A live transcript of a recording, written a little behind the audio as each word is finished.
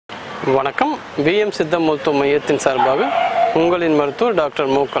வணக்கம். விஎம் சித்த மருத்துவ மையத்தின் சார்பாக உங்களின் மருத்துவர்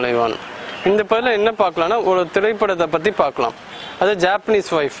டாக்டர் மு கலைவான். இந்த பதில என்ன பார்க்கலாம்னா, ஒரு திரைப்படத்தை பற்றி பார்க்கலாம். அது ஜாப்பனீஸ்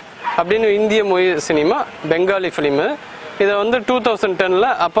ஒய்ஃப் அப்படின்னு இந்திய மொழி சினிமா, பெங்காலி ஃபிலிமு. இதை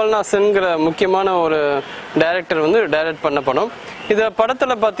 2010 அபர்ணா சென்கிற முக்கியமான ஒரு டைரக்டர் டைரக்ட் பண்ண படம். இதை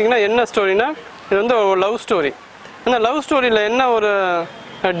படத்தில் பார்த்தீங்கன்னா என்ன ஸ்டோரினா, இது ஒரு லவ் ஸ்டோரி. அந்த லவ் ஸ்டோரியில் என்ன ஒரு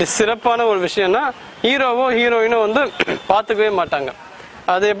சிறப்பான ஒரு விஷயம்னா, ஹீரோவோ ஹீரோயினும் பார்த்துக்கவே மாட்டாங்க.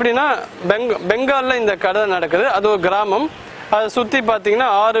 அது எப்படின்னா, பெங்காலில் இந்த கதை நடக்குது. அது ஒரு கிராமம். அதை சுற்றி பார்த்தீங்கன்னா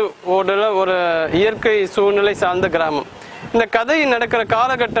ஆறு ஓடுல ஒரு இயற்கை சூழ்நிலை சார்ந்த கிராமம். இந்த கதை நடக்கிற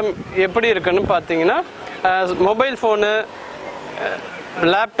காலகட்டம் எப்படி இருக்குன்னு பார்த்தீங்கன்னா, மொபைல் ஃபோனு,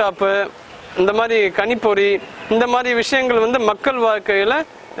 லேப்டாப்பு, இந்த மாதிரி கணிப்பொறி, இந்த மாதிரி விஷயங்கள் மக்கள் வாழ்க்கையில்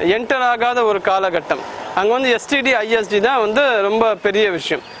என்டர் ஆகாத ஒரு காலகட்டம். அங்கே எஸ்டிடி ஐஎஸ்டி தான் ரொம்ப பெரிய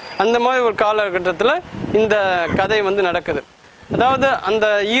விஷயம். அந்த மாதிரி ஒரு காலகட்டத்தில் இந்த கதை நடக்குது. அதாவது அந்த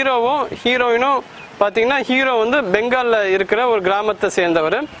ஹீரோவும் ஹீரோயினும் பார்த்தீங்கன்னா, ஹீரோ பெங்காலில் இருக்கிற ஒரு கிராமத்தை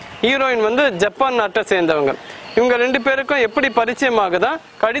சேர்ந்தவர், ஹீரோயின் ஜப்பான் நாட்டை சேர்ந்தவங்க. இவங்க ரெண்டு பேருக்கும் எப்படி பரிச்சயம் ஆகுதா,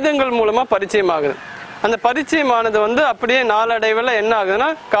 கடிதங்கள் மூலமாக பரிச்சயம் ஆகுது. அந்த பரிச்சயமானது அப்படியே நாளடைவில் என்ன ஆகுதுன்னா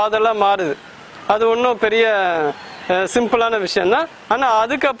காதலாக மாறுது. அது ஒன்றும் பெரிய சிம்பிளான விஷயம்தான். ஆனால்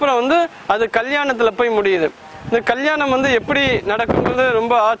அதுக்கப்புறம் அது கல்யாணத்தில் போய் முடியுது. இந்த கல்யாணம் எப்படி நடக்கும்போது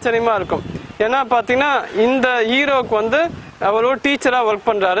ரொம்ப ஆச்சரியமாக இருக்கும். ஏன்னா பார்த்தீங்கன்னா, இந்த ஹீரோவுக்கு அவர் ஒரு டீச்சராக ஒர்க்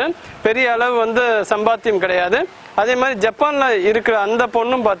பண்ணுறாரு. பெரிய அளவு சம்பாத்தியம் கிடையாது. அதே மாதிரி ஜப்பானில் இருக்கிற அந்த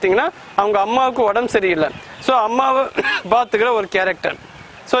பொண்ணும் பார்த்தீங்கன்னா, அவங்க அம்மாவுக்கு உடம்பு சரியில்லை. ஸோ அம்மாவை பார்த்துக்கிற ஒரு கேரக்டர்.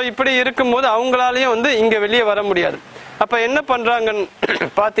 ஸோ இப்படி இருக்கும்போது அவங்களாலையும் இங்கே வெளியே வர முடியாது. அப்போ என்ன பண்ணுறாங்கன்னு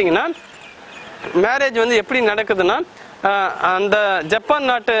பார்த்தீங்கன்னா, மேரேஜ் எப்படி நடக்குதுன்னா, அந்த ஜப்பான்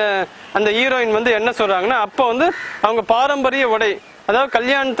நாட்டு அந்த ஹீரோயின் என்ன சொல்கிறாங்கன்னா, அப்போ அவங்க பாரம்பரிய உடை, அதாவது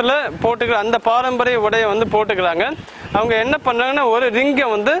கல்யாணத்தில் போட்டுக்கிற அந்த பாரம்பரிய உடையை போட்டுக்கிறாங்க. அவங்க என்ன பண்ணுறாங்கன்னா, ஒரு ரிங்கை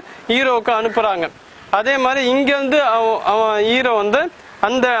ஹீரோவுக்கு அனுப்புகிறாங்க. அதே மாதிரி இங்கே அவன் ஹீரோ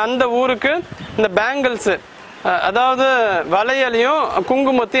அந்த அந்த ஊருக்கு இந்த பேங்கிள்ஸு, அதாவது வளையலையும்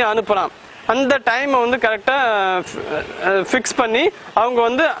குங்குமத்தையும் அனுப்புகிறான். அந்த டைமை கரெக்டாக ஃபிக்ஸ் பண்ணி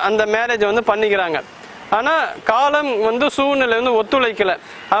அவங்க அந்த மேரேஜை பண்ணிக்கிறாங்க. ஆனால் காலம் சூழ்நிலை ஒத்துழைக்கலை.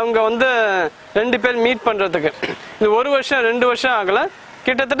 அவங்க ரெண்டு பேர் மீட் பண்ணுறதுக்கு இது 1 வருஷம் 2 வருஷம் ஆகலை,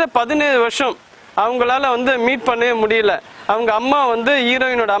 கிட்டத்தட்ட 17 வருஷம் அவங்களால மீட் பண்ணவே முடியல. அவங்க அம்மா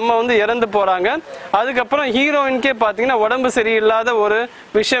ஹீரோயினோட அம்மா இறந்து போகிறாங்க. அதுக்கப்புறம் ஹீரோயின்கே பார்த்தீங்கன்னா உடம்பு சரியில்லாத ஒரு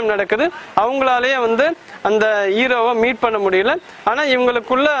விஷயம் நடக்குது. அவங்களாலேயே அந்த ஹீரோவை மீட் பண்ண முடியல. ஆனால்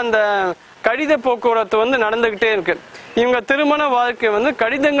இவங்களுக்குள்ள அந்த கடித போக்குவரத்து நடந்துக்கிட்டே இருக்கு. இவங்க திருமண வாழ்க்கை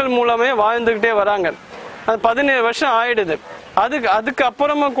கடிதங்கள் மூலமே வாழ்ந்துக்கிட்டே வராங்க. அது 17 வருஷம் ஆயிடுது. அதுக்கு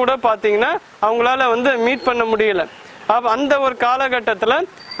அப்புறமா கூட பார்த்தீங்கன்னா அவங்களால மீட் பண்ண முடியல. அப்போ அந்த ஒரு காலகட்டத்தில்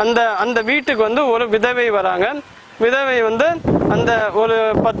அந்த வீட்டுக்கு ஒரு விதவை வராங்க. விதவை அந்த ஒரு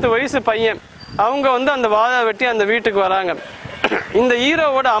 10 வயசு பையன், அவங்க அந்த வாழை வெட்டி அந்த வீட்டுக்கு வராங்க. இந்த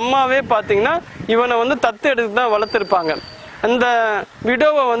ஹீரோவோட அம்மாவே பார்த்தீங்கன்னா இவனை தத்து எடுத்து தான் வளர்த்துருப்பாங்க. அந்த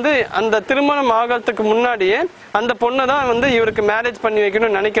விடோவை அந்த திருமணம் ஆகிறதுக்கு முன்னாடியே அந்த பொண்ணை தான் இவருக்கு மேரேஜ் பண்ணி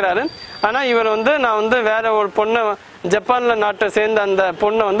வைக்கணும்னு நினைக்கிறாரு. ஆனால் இவர் நான் வேற ஒரு பொண்ணை, ஜப்பானில் நாட்டை சேர்ந்த அந்த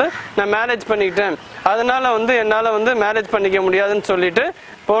பொண்ணை நான் மேரேஜ் பண்ணிக்கிட்டேன், அதனால என்னால் மேரேஜ் பண்ணிக்க முடியாதுன்னு சொல்லிட்டு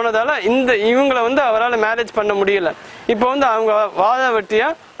போனதால இவங்களை அவரால் மேரேஜ் பண்ண முடியல. இப்போ அவங்க வாழை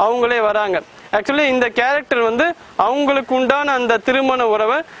வெட்டியாக அவங்களே வராங்க. ஆக்சுவலி இந்த கேரக்டர் அவங்களுக்கு உண்டான அந்த திருமண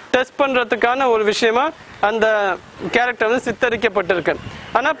உறவை டெஸ்ட் பண்ணுறதுக்கான ஒரு விஷயமா அந்த கேரக்டர் சித்தரிக்கப்பட்டிருக்கு.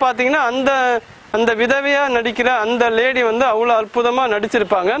 ஆனால் பார்த்தீங்கன்னா அந்த விதவையாக நடிக்கிற அந்த லேடி அவ்வளோ அற்புதமாக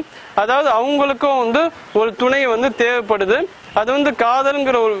நடிச்சிருப்பாங்க. அதாவது அவங்களுக்கும் ஒரு துணை தேவைப்படுது. அது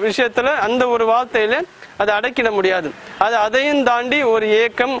காதல்ங்கிற ஒரு விஷயத்தில் அந்த ஒரு வார்த்தையில அதை அடக்கிட முடியாது. அதையும் தாண்டி ஒரு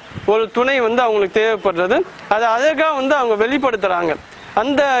ஏக்கம், ஒரு துணை அவங்களுக்கு தேவைப்படுறது. அதை அழகாக அவங்க வெளிப்படுத்துகிறாங்க.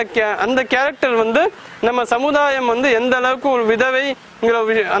 அந்த கேரக்டர் நம்ம சமுதாயம் எந்த அளவுக்கு ஒரு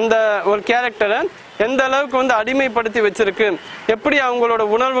விதவைங்கிற அந்த ஒரு கேரக்டரை எந்த அளவுக்கு அடிமைப்படுத்தி வச்சிருக்கு, எப்படி அவங்களோட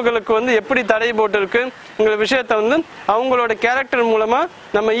உணர்வுகளுக்கு எப்படி தடை போட்டிருக்குங்கிற விஷயத்த அவங்களோட கேரக்டர் மூலமா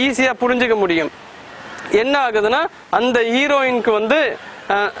நம்ம ஈஸியா புரிஞ்சுக்க முடியும். என்ன ஆகுதுன்னா, அந்த ஹீரோயினுக்கு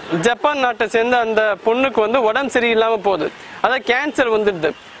ஜப்பான் நாட்டை சேர்ந்த அந்த பொண்ணுக்கு உடம்பு சரியில்லாம போகுது. அதான் கேன்சர் வந்துடுது.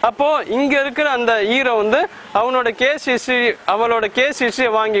 அப்போ இங்க இருக்கிற அந்த ஹீரோ அவளோட கேஸ் ஹிஸ்டரியை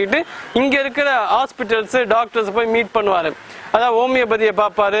வாங்கிக்கிட்டு இங்க இருக்கிற ஹாஸ்பிட்டல்ஸ், டாக்டர்ஸ் போய் மீட் பண்ணுவாரு. அதாவது ஹோமியோபதியை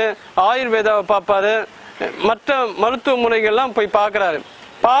பார்ப்பாரு, ஆயுர்வேதாவை பார்ப்பாரு, மற்ற மருத்துவ முறைகள்லாம் போய் பார்க்குறாரு.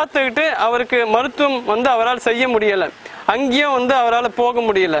 பார்த்துக்கிட்டு அவருக்கு மருத்துவம் அவரால் செய்ய முடியலை. அங்கேயும் அவரால் போக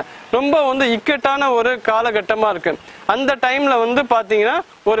முடியல. ரொம்ப இக்கட்டான ஒரு காலகட்டமாக இருக்கு. அந்த டைம்ல பார்த்தீங்கன்னா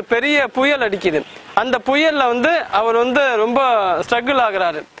ஒரு பெரிய புயல் அடிக்குது. அந்த புயல்ல அவர் ரொம்ப ஸ்ட்ரகிள்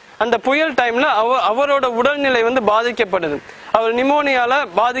ஆகுறாரு. அந்த புயல் டைம்ல அவரோட உடல்நிலை பாதிக்கப்படுது. அவர் நிமோனியால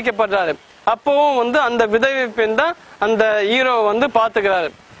பாதிக்கப்படுறாரு. அப்பவும் வந்து அந்த விதவை பெண் தான் அந்த ஹீரோ வந்து பாத்துக்கிறாரு.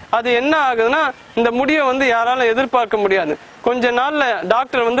 அது என்ன ஆகுதுன்னா இந்த முடிவை வந்து யாராலும் எதிர்பார்க்க முடியாது. கொஞ்ச நாள்ல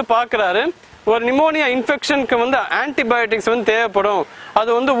டாக்டர் வந்து பாக்குறாரு, ஒரு நிமோனியா இன்ஃபெக்ஷனுக்கு வந்து ஆன்டிபயோட்டிக்ஸ் வந்து தேவைப்படும், அது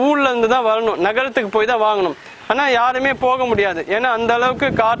வந்து ஊர்ல இருந்து தான் வரணும், நகரத்துக்கு போய் தான் வாங்கணும். ஆனா யாருமே போக முடியாது, ஏன்னா அந்த அளவுக்கு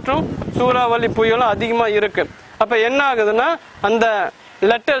காற்றும் சூறாவளி புயலும் அதிகமா இருக்கு. அப்ப என்ன ஆகுதுன்னா அந்த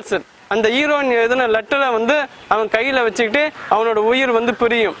லெட்டர்ஸ், அந்த ஹீரோயின் எழுதின லெட்டரை வந்து அவன் கையில வச்சுக்கிட்டு அவனோட உயிர் வந்து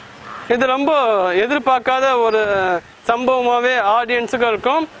பிரியும். இது ரொம்ப எதிர்பார்க்காத ஒரு சம்பவமாவே ஆடியன்ஸுக்கும்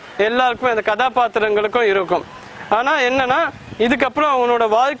இருக்கும், எல்லாருக்குமே அந்த கதாபாத்திரங்களுக்கும் இருக்கும். ஆனா என்னன்னா இதுக்கப்புறம் அவனோட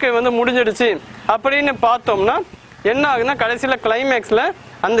வாழ்க்கை வந்து முடிஞ்சிடுச்சு அப்படின்னு பார்த்தோம்னா என்ன ஆகுதுன்னா கடைசியில கிளைமேக்ஸ்ல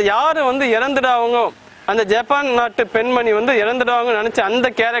அந்த யாரு வந்து இறந்துடாவங்க, அந்த ஜப்பான் நாட்டு பெண்மணி வந்து இறந்துடுவாங்க நினைச்ச அந்த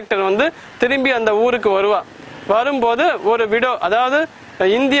கேரக்டர் வந்து திரும்பி அந்த ஊருக்கு வரும்போது ஒரு விடோ, அதாவது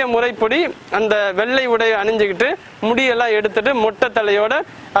இந்திய முறைப்படி அந்த வெள்ளை உடைய அணிஞ்சுக்கிட்டு முடியெல்லாம் எடுத்துட்டு மொட்டை தலையோட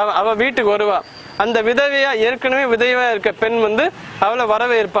அவ வீட்டுக்கு வருவா. அந்த விதவையா ஏற்கனவே விதவையா இருக்க பெண் வந்து அவளை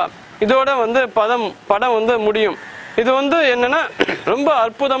வரவேற்பா. இதோட வந்து படம் வந்து முடியும். இது வந்து என்னன்னா ரொம்ப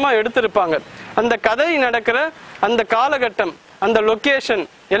அற்புதமா எடுத்திருப்பாங்க. அந்த கதை நடக்கிற அந்த காலகட்டம், அந்த லொகேஷன்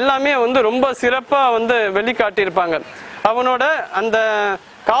எல்லாமே வந்து ரொம்ப சிறப்பா வந்து வெளிக்காட்டியிருப்பாங்க. அவனோட அந்த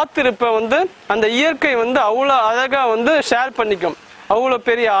காத்திருப்பை வந்து அந்த இயற்கை வந்து அவ்வளோ அழகா வந்து ஷேர் பண்ணிக்கும். அவ்வளோ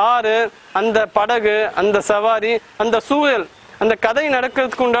பெரிய ஆறு, அந்த படகு, அந்த சவாரி, அந்த சூழல், அந்த கதை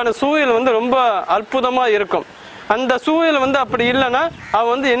நடக்கிறதுக்கு உண்டான சூழல் வந்து ரொம்ப அற்புதமா இருக்கும். அந்த சூழல் வந்து அப்படி இல்லைன்னா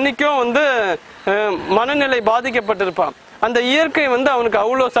அவன் வந்து என்னைக்கும் வந்து மனநிலை பாதிக்கப்பட்டிருப்பான். அந்த இயற்கை வந்து அவனுக்கு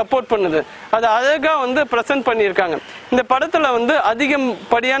அவ்வளோ சப்போர்ட் பண்ணுது. அது அழகா வந்து பிரசன்ட் பண்ணியிருக்காங்க. இந்த படத்துல வந்து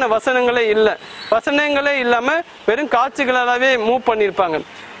அதிகப்படியான வசனங்களே இல்லாம வெறும் காட்சிகளாவே மூவ் பண்ணியிருப்பாங்க.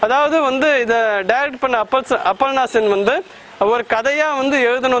 அதாவது வந்து இதை டைரக்ட் பண்ண அபர்ணா சென் வந்து ஒரு கதையா வந்து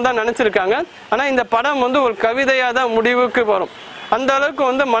எழுதணும் தான் நினைச்சிருக்காங்க. ஆனா இந்த படம் வந்து ஒரு கவிதையா தான் முடிவுக்கு வரும். அந்த அளவுக்கு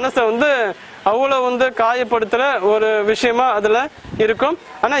வந்து மனசை வந்து அவ்வளவு வந்து காயப்படுத்துற ஒரு விஷயமா அதுல இருக்கும்.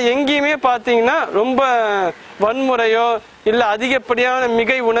 ஆனா எங்கேயுமே பாத்தீங்கன்னா ரொம்ப வன்முறையோ இல்ல அதிகப்படியான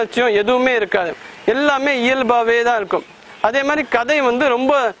மிகை உணர்ச்சியோ எதுவுமே இருக்காது. எல்லாமே இயல்பாவே தான் இருக்கும். அதே மாதிரி கதை வந்து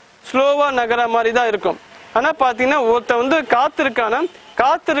ரொம்ப ஸ்லோவா நகர மாதிரி தான் இருக்கும். ஆனா பாத்தீங்கன்னா ஒருத்த வந்து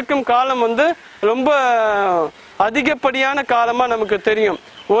காத்திருக்கும் காலம் வந்து ரொம்ப அதிகப்படியான காலமா நமக்கு தெரியும்.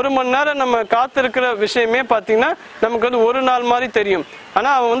 1 மணி நேரம் நம்ம காத்திருக்கிற விஷயமே பாத்தீங்கன்னா நமக்கு வந்து ஒரு நாள் மாதிரி தெரியும். ஆனா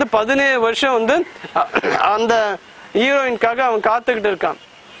அவன் வந்து 17 வருஷம் வந்து அந்த ஹீரோயின்காக அவன் காத்துக்கிட்டு இருக்கான்.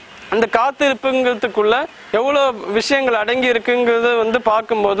 அந்த காத்திருப்புங்கிறதுக்குள்ள எவ்வளவு விஷயங்கள் அடங்கி இருக்குங்கிறது வந்து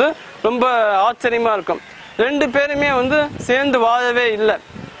பார்க்கும்போது ரொம்ப ஆச்சரியமா இருக்கும். 2 பேருமே வந்து சேர்ந்து வாழவே இல்லை.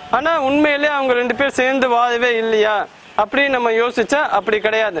 ஆனா உண்மையிலே அவங்க 2 பேர் சேர்ந்து வாழவே இல்லையா அப்படின்னு நம்ம யோசிச்சா அப்படி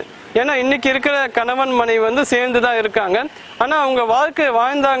கிடையாது. ஏன்னா இன்னைக்கு இருக்கிற கணவன் மனைவி வந்து சேர்ந்துதான் இருக்காங்க. ஆனா அவங்க வாழ்க்கை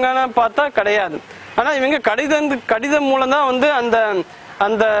வாழ்ந்தாங்கன்னு பார்த்தா கிடையாது. ஆனா இவங்க கடிதம் மூலம் தான் வந்து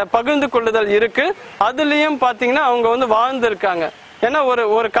அந்த பகிர்ந்து கொள்ளுதல் இருக்கு. அதுலயும் பாத்தீங்கன்னா அவங்க வந்து வாழ்ந்திருக்காங்க. ஏன்னா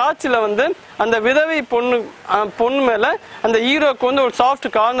ஒரு காட்சியில வந்து அந்த விதவை பொண்ணு மேல அந்த ஹீரோக்கு வந்து ஒரு சாஃப்ட்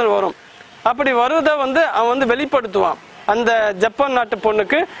கார்னர் வரும். அப்படி வருவதை வந்து அவன் வந்து வெளிப்படுத்துவான் அந்த ஜப்பான் நாட்டு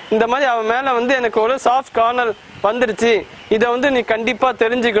பொண்ணுக்கு. இந்த மாதிரி அவன் மேல வந்து எனக்கு ஒரு சாஃப்ட் கார்னர் வந்துருச்சு, இதை வந்து நீ கண்டிப்பா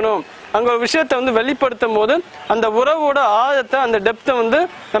தெரிஞ்சுக்கணும். அங்க ஒரு விஷயத்த வந்து வெளிப்படுத்தும் போது அந்த உறவோட ஆழத்தை, அந்த டெப்த்தை வந்து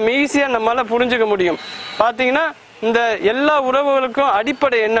நம்ம ஈஸியா நம்மளால புரிஞ்சுக்க முடியும். பாத்தீங்கன்னா இந்த எல்லா உறவுகளுக்கும்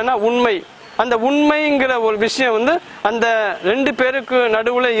அடிப்படை என்னன்னா உண்மை. அந்த உண்மைங்கிற ஒரு விஷயம் வந்து அந்த 2 பேருக்கு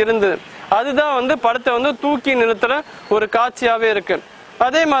நடுவுல இருந்தது. அதுதான் வந்து படத்தை வந்து தூக்கி நிறுத்துற ஒரு காட்சியாவே இருக்கு.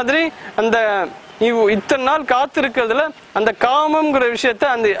 அதே மாதிரி அந்த இத்தனை நாள் காத்திருக்கிறதுல அந்த காமம்ங்கிற விஷயத்த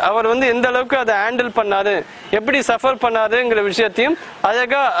அவர் வந்து எந்த அளவுக்கு அதை ஹேண்டில் பண்ணாரு, எப்படி சஃபர் பண்ணாருங்கிற விஷயத்தையும்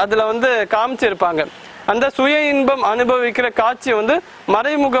அழகா அதுல வந்து காமிச்சிருப்பாங்க. அந்த சுய இன்பம் அனுபவிக்கிற காட்சியை வந்து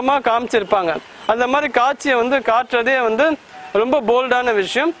மறைமுகமா காமிச்சிருப்பாங்க. அந்த மாதிரி காட்சியை வந்து காட்டுறதே வந்து ரொம்ப போல்டான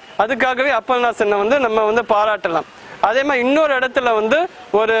விஷயம். அதுக்காகவே அப்பர்ணா சென்னை வந்து நம்ம வந்து பாராட்டலாம். அதே மாதிரி இன்னொரு இடத்துல வந்து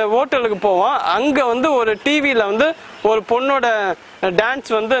ஒரு ஹோட்டலுக்கு போவான். அங்க வந்து ஒரு டிவியில வந்து ஒரு பொண்ணோட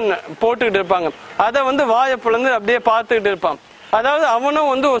டான்ஸ் வந்து போட்டுக்கிட்டு இருப்பாங்க. அதை வந்து வாயை பிளந்து அப்படியே பார்த்துக்கிட்டு இருப்பான். அதாவது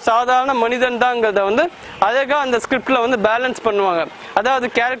அவனும் வந்து ஒரு சாதாரண மனிதன் தாங்கிறத வந்து அழகா அந்த ஸ்கிரிப்ட்ல வந்து பேலன்ஸ் பண்ணுவாங்க. அதாவது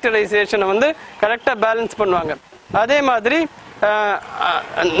கேரக்டரைசேஷனை வந்து கரெக்டா பேலன்ஸ் பண்ணுவாங்க. அதே மாதிரி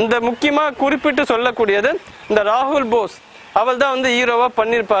இந்த முக்கியமா குறிப்பிட்டு சொல்லக்கூடியது இந்த ராகுல் போஸ், அவள் தான் வந்து ஹீரோவா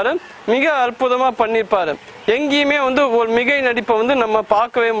பண்ணியிருப்பாரு. மிக அற்புதமா பண்ணியிருப்பாரு. எங்கேயுமே வந்து ஒரு மிகை நடிப்பை வந்து நம்ம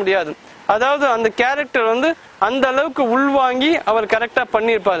பார்க்கவே முடியாது. அதாவது அந்த கேரக்டர் வந்து அந்த அளவுக்கு உள்வாங்கி அவர் கரெக்டா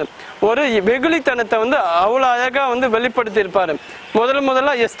பண்ணியிருப்பாரு. ஒரு வெகுளித்தனத்தை வந்து அவ்வளவு அழகா வந்து வெளிப்படுத்தி இருப்பாரு.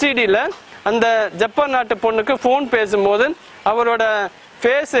 முதல்ல எஸ்டிடியில அந்த ஜப்பான் நாட்டு பொண்ணுக்கு போன் பேசும்போது அவரோட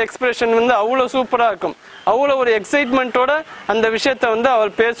ஃபேஸ் எக்ஸ்பிரஷன் வந்து அவ்வளோ சூப்பராக இருக்கும். அவ்வளோ ஒரு எக்ஸைட்மெண்ட்டோட அந்த விஷயத்த வந்து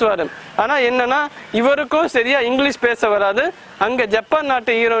அவர் பேசுவார். ஆனால் என்னன்னா இவருக்கும் சரியா இங்கிலீஷ் பேச வராது, அங்கே ஜப்பான்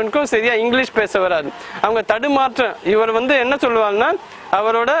நாட்டு ஹீரோயினுக்கும் சரியா இங்கிலீஷ் பேச வராது. அவங்க தடுமாற்றம். இவர் வந்து என்ன சொல்லுவாங்கன்னா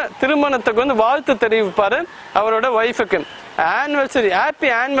அவரோட திருமணத்துக்கு வந்து வாழ்த்து தெரிவிப்பாரு அவரோட ஒய்ஃபுக்கு. ஆனிவர்சரி, ஹாப்பி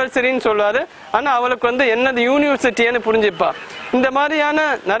ஆனிவர்சரின்னு சொல்லுவாரு. ஆனால் அவளுக்கு வந்து என்னது யூனிவர்சிட்டின்னு புரிஞ்சுப்பா. இந்த மாதிரியான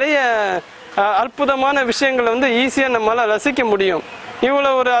நிறைய அற்புதமான விஷயங்களை வந்து ஈஸியாக நம்மளால ரசிக்க முடியும். இவ்வளோ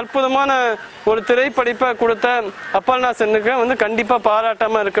ஒரு அற்புதமான ஒரு திரைப்படிப்பை கொடுத்த அபர்ணா சென்னுக்கு வந்து கண்டிப்பாக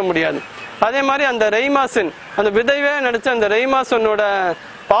பாராட்டாமல் இருக்க முடியாது. அதே மாதிரி அந்த ரைமா சென், அந்த விதைவே நடித்த அந்த ரைமா சென்னோட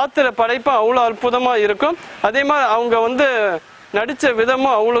பாத்திர படைப்பும் அவ்வளோ அற்புதமாக இருக்கும். அதே மாதிரி அவங்க வந்து நடித்த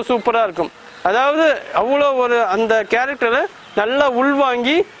விதமும் அவ்வளோ சூப்பராக இருக்கும். அதாவது அவ்வளோ ஒரு அந்த கேரக்டரை நல்லா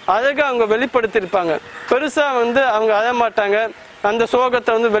உள்வாங்கி அழகாக அவங்க வெளிப்படுத்தியிருப்பாங்க. பெருசாக வந்து அவங்க அழ மாட்டாங்க, அந்த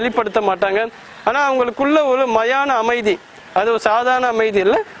சோகத்தை வந்து வெளிப்படுத்த மாட்டாங்க. ஆனால் அவங்களுக்குள்ள ஒரு மயான அமைதி, அது ஒரு சாதாரண அமைதி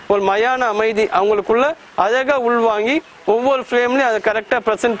இல்லை, ஒரு மயான அமைதி அவங்களுக்குள்ள அழகாக உள்வாங்கி ஒவ்வொரு ஃப்ரேம்லையும் அதை கரெக்டாக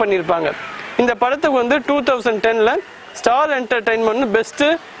ப்ரெசென்ட் பண்ணியிருப்பாங்க. இந்த படத்துக்கு வந்து 2010 ஸ்டார் என்டர்டைன்மெண்ட் பெஸ்ட்டு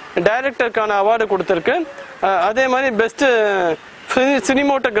டைரக்டருக்கான அவார்டு கொடுத்துருக்கு. அதே மாதிரி பெஸ்ட்டு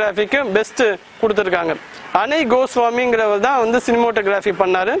சினிமோட்டோகிராஃபிக்கு பெஸ்ட்டு கொடுத்துருக்காங்க. அனை கோஸ்வாமிங்கிறவர் தான் வந்து சினிமோட்டோகிராஃபி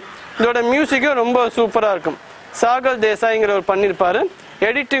பண்ணார். இதோட மியூசிக்கும் ரொம்ப சூப்பராக இருக்கும். சாகர் தேசாய்ங்கிறவர் பண்ணியிருப்பார்.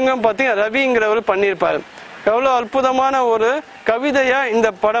 எடிட்டிங்கும் பார்த்தீங்கன்னா ரவிங்கிறவர் பண்ணியிருப்பார். எவ்வளோ அற்புதமான ஒரு கவிதையாக இந்த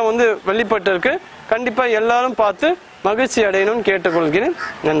படம் வந்து வெளிப்பட்டு இருக்கு. கண்டிப்பாக எல்லாரும் பார்த்து மகிழ்ச்சி அடையணும்னு கேட்டுக்கொள்கிறேன்.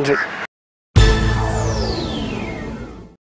 நன்றி.